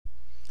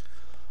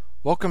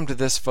Welcome to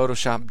this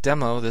Photoshop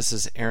demo. This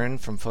is Aaron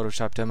from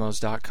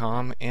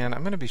PhotoshopDemos.com, and I'm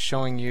going to be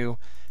showing you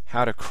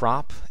how to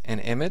crop an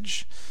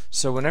image.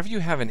 So whenever you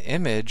have an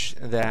image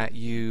that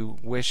you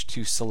wish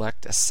to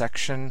select a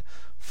section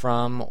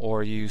from,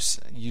 or you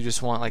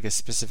just want like a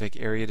specific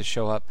area to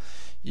show up,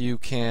 you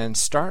can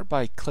start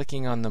by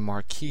clicking on the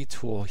marquee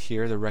tool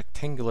here, the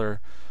rectangular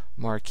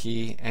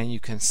marquee, and you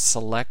can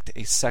select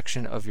a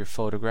section of your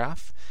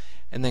photograph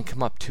and then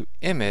come up to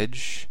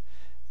Image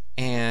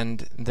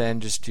and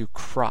then just do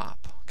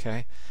crop.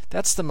 Okay,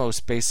 that's the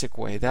most basic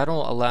way.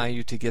 That'll allow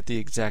you to get the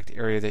exact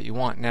area that you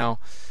want. Now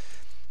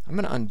I'm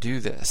going to undo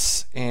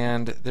this,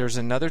 and there's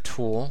another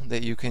tool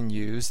that you can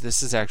use.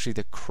 This is actually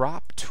the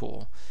crop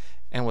tool,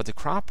 and what the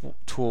crop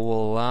tool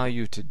will allow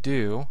you to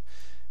do,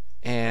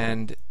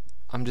 and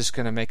I'm just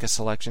going to make a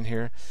selection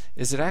here,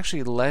 is it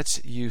actually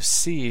lets you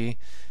see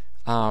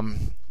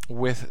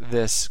with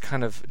this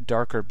kind of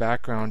darker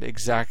background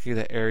exactly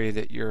the area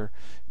that you're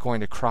going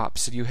to crop.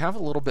 So you have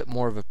a little bit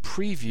more of a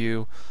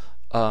preview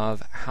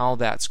of how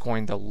that's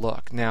going to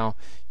look. Now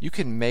you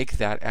can make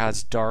that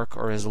as dark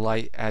or as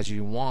light as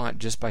you want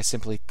just by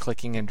simply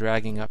clicking and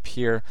dragging up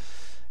here,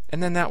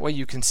 and then that way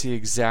you can see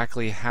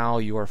exactly how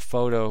your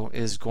photo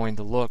is going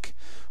to look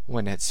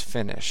when it's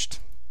finished.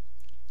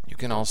 You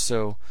can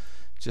also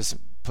just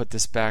put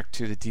this back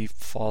to the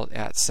default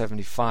at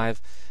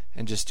 75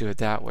 and just do it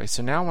that way.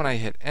 So now when I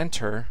hit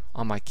enter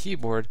on my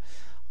keyboard,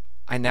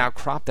 I now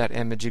crop that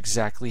image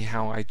exactly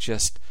how I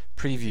just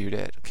previewed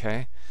it.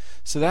 Okay,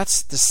 so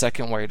that's the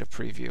second way to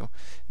preview.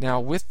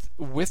 Now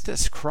with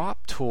this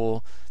crop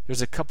tool,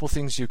 there's a couple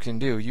things you can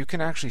do. You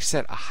can actually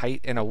set a height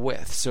and a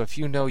width. So if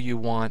you know you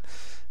want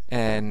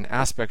an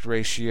aspect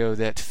ratio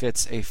that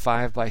fits a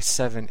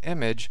 5:7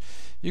 image,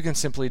 you can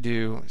simply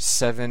do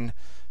 7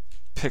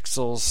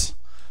 pixels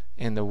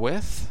in the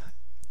width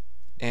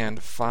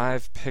and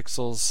 5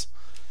 pixels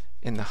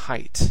in the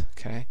height.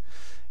 Okay,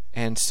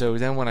 and so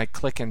then when I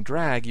click and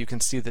drag, you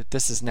can see that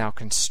this is now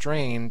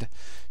constrained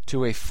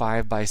to a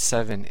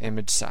 5:7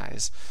 image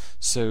size.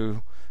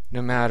 So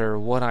no matter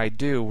what I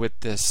do with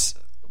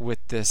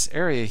this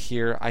area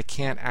here, I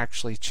can't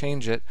actually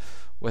change it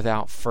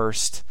without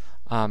first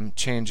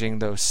changing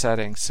those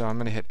settings. So I'm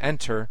going to hit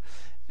enter,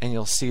 and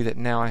you'll see that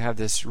now I have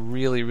this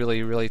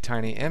really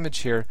tiny image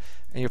here,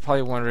 and you're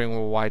probably wondering,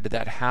 well, why did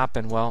that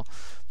happen? Well,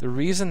 the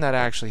reason that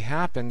actually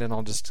happened, and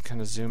I'll just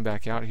kind of zoom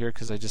back out here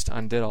because I just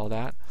undid all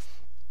that,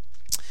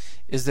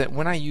 is that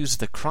when I used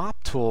the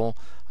crop tool,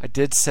 I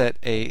did set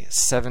a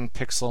 7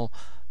 pixel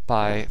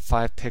by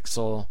 5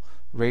 pixel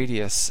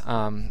radius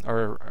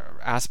or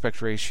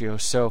aspect ratio.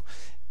 So,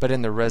 but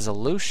in the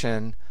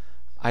resolution,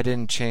 I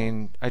didn't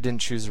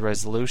choose the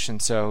resolution,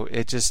 so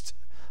it just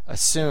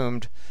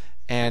assumed,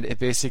 and it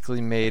basically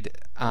made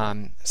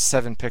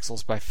 7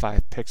 pixels by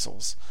 5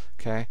 pixels.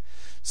 Okay,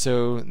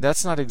 so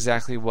that's not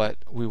exactly what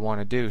we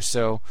want to do.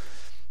 So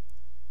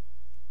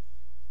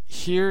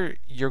here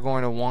you're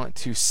going to want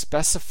to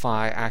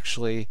specify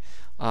actually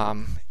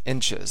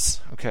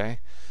inches. Okay,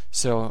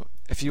 so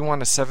if you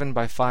want a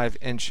 7:5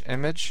 inch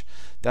image,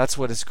 that's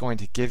what it's going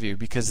to give you,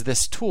 because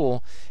this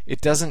tool,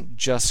 it doesn't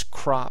just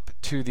crop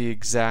to the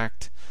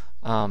exact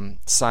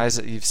size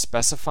that you've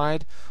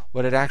specified.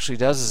 What it actually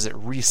does is it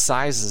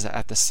resizes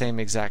at the same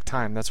exact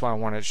time. That's why I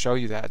wanted to show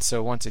you that.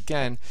 So once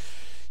again,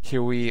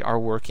 here we are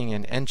working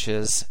in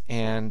inches,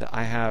 and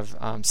I have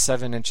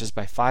 7 inches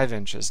by 5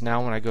 inches.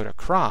 Now when I go to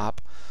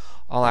crop,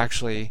 I'll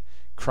actually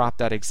crop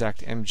that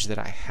exact image that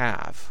I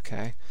have.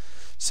 Okay,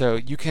 so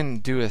you can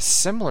do a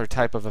similar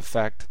type of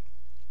effect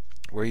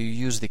where you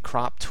use the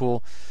crop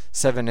tool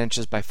 7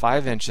 inches by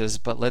 5 inches,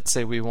 but let's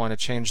say we want to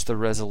change the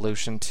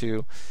resolution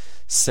to,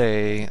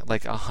 say,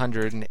 like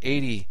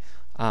 180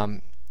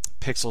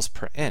 pixels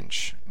per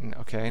inch.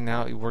 Okay,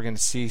 now we're going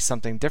to see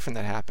something different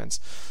that happens.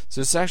 So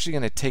it's actually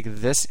going to take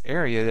this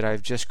area that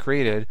I've just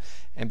created,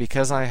 and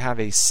because I have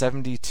a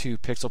 72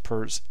 pixel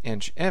per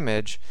inch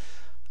image,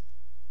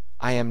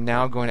 I am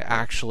now going to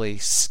actually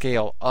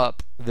scale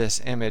up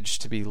this image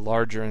to be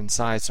larger in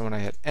size. So when I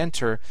hit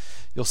enter,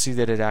 you'll see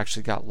that it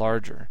actually got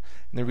larger.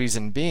 And the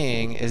reason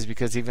being is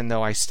because even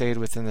though I stayed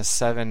within the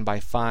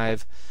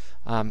 7:5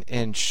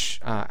 inch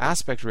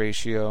aspect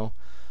ratio,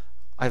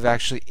 I've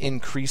actually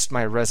increased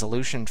my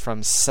resolution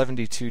from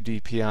 72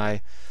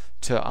 dpi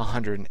to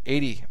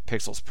 180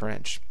 pixels per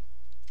inch.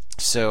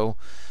 So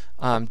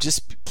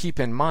just keep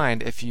in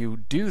mind, if you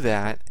do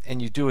that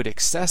and you do it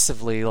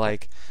excessively,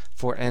 like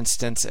for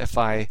instance, if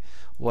I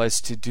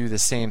was to do the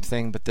same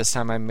thing, but this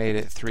time I made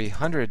it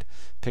 300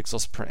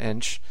 pixels per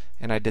inch,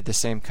 and I did the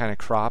same kind of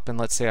crop, and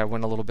let's say I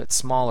went a little bit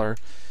smaller,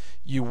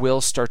 you will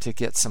start to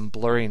get some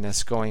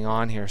blurriness going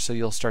on here. So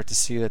you'll start to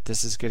see that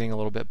this is getting a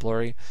little bit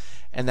blurry,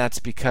 and that's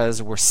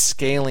because we're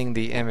scaling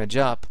the image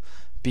up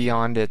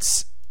beyond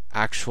its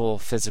actual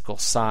physical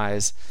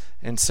size.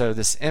 And so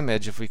this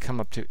image, if we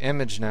come up to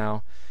image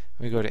now,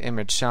 we go to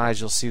image size,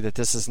 you'll see that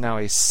this is now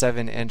a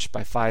 7 inch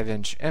by 5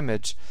 inch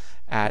image,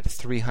 at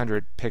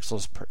 300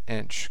 pixels per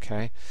inch.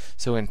 Okay,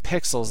 so in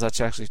pixels,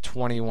 that's actually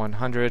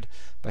 2100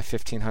 by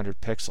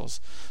 1500 pixels.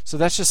 So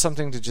that's just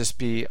something to just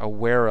be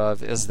aware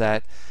of, is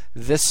that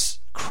this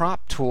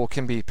crop tool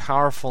can be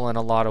powerful in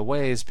a lot of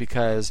ways,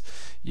 because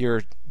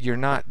you're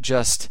not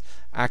just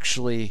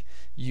actually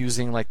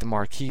using like the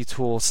marquee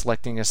tool,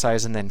 selecting a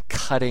size and then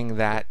cutting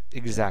that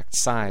exact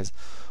size.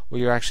 What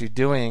you're actually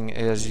doing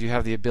is you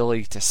have the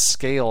ability to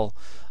scale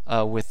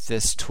with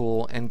this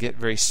tool and get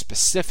very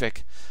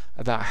specific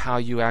about how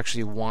you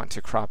actually want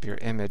to crop your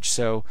image.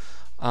 So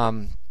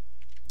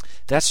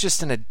that's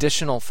just an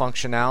additional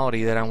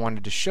functionality that I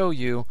wanted to show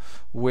you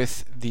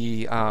with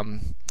the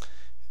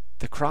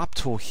crop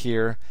tool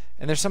here.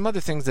 And there's some other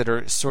things that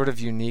are sort of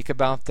unique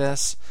about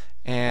this,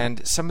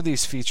 and some of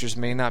these features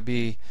may not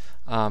be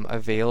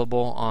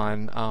available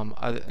on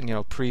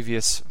other,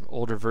 previous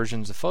older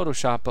versions of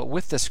Photoshop. But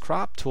with this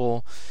crop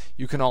tool,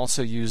 you can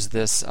also use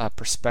this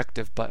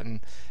perspective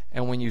button,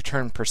 and when you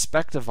turn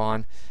perspective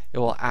on, it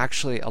will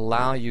actually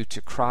allow you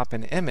to crop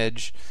an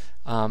image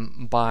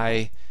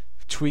by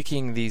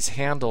tweaking these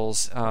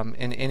handles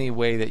in any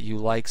way that you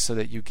like, so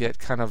that you get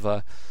kind of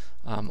a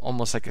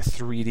almost like a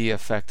 3D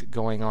effect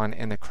going on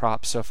in the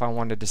crop. So if I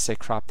wanted to say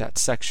crop that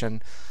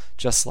section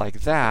just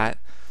like that,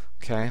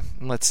 okay,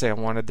 and let's say I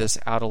wanted this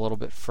out a little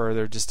bit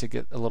further just to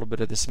get a little bit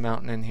of this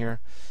mountain in here,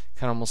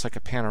 kind of almost like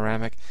a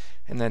panoramic,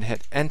 and then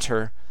hit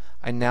enter,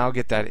 I now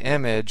get that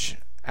image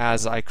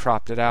as I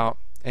cropped it out.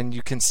 And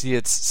you can see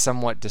it's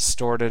somewhat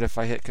distorted. If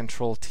I hit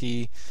Control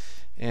T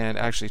and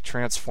actually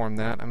transform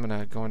that, I'm going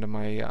to go into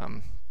my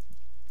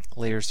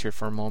layers here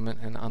for a moment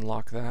and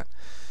unlock that.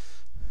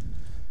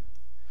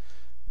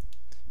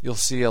 You'll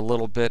see a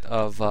little bit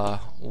of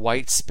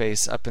white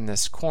space up in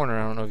this corner.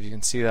 I don't know if you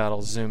can see that.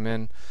 I'll zoom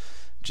in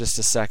just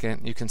a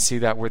second. You can see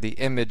that where the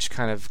image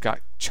kind of got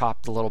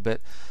chopped a little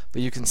bit,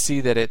 but you can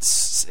see that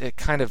it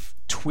kind of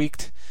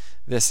tweaked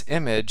this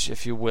image,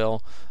 if you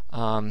will,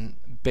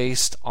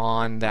 based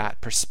on that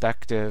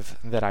perspective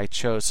that I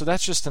chose. So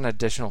that's just an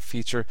additional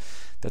feature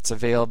that's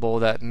available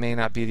that may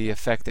not be the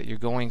effect that you're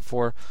going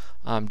for.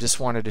 Just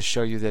wanted to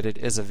show you that it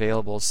is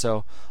available.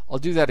 So I'll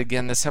do that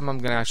again. This time I'm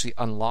going to actually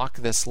unlock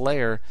this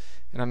layer,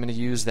 and I'm going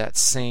to use that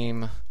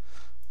same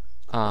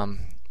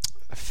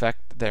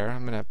effect there.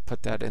 I'm going to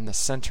put that in the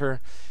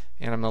center,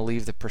 and I'm going to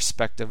leave the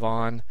perspective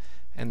on,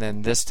 and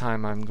then this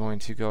time I'm going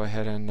to go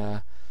ahead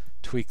and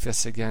tweak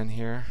this again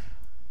here.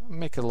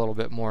 Make it a little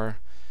bit more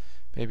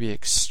maybe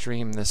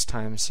extreme this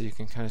time, so you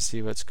can kind of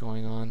see what's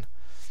going on,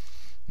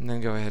 and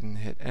then go ahead and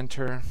hit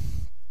enter,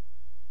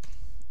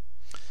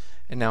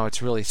 and now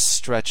it's really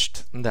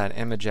stretched that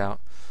image out.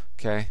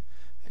 Okay,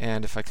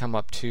 and if I come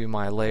up to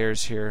my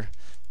layers here,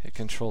 hit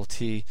Control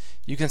T,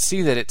 you can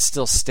see that it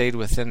still stayed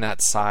within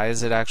that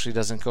size. It actually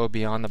doesn't go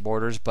beyond the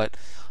borders, but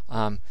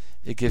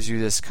it gives you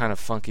this kind of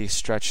funky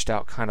stretched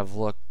out kind of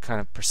look,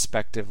 kind of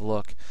perspective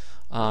look,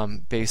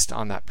 based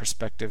on that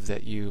perspective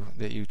that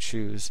you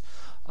choose.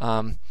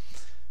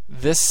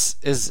 This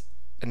is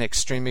an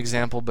extreme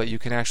example, but you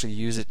can actually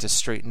use it to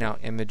straighten out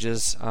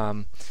images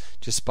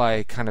just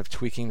by kind of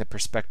tweaking the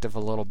perspective a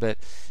little bit,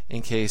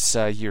 in case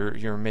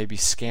you're maybe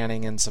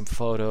scanning in some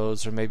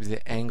photos, or maybe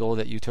the angle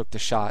that you took the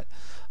shot,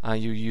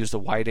 you used a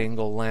wide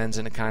angle lens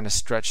and it kind of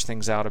stretched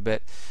things out a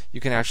bit.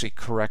 You can actually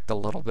correct a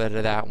little bit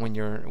of that when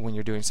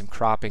you're doing some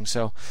cropping.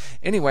 So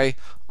anyway,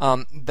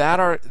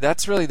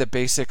 that's really the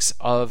basics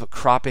of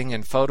cropping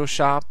in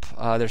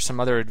Photoshop. There's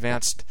some other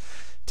advanced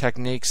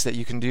techniques that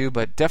you can do,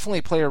 but definitely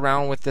play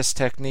around with this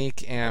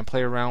technique and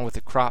play around with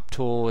the crop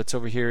tool. It's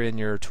over here in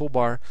your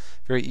toolbar.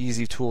 Very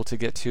easy tool to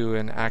get to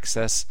and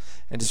access,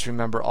 and just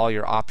remember all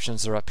your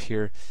options are up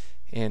here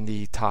in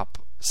the top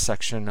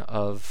section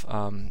of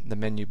the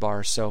menu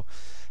bar. So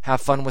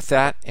have fun with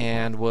that,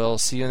 and we'll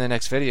see you in the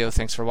next video.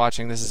 Thanks for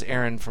watching. This is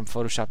Aaron from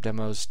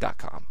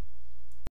PhotoshopDemos.com.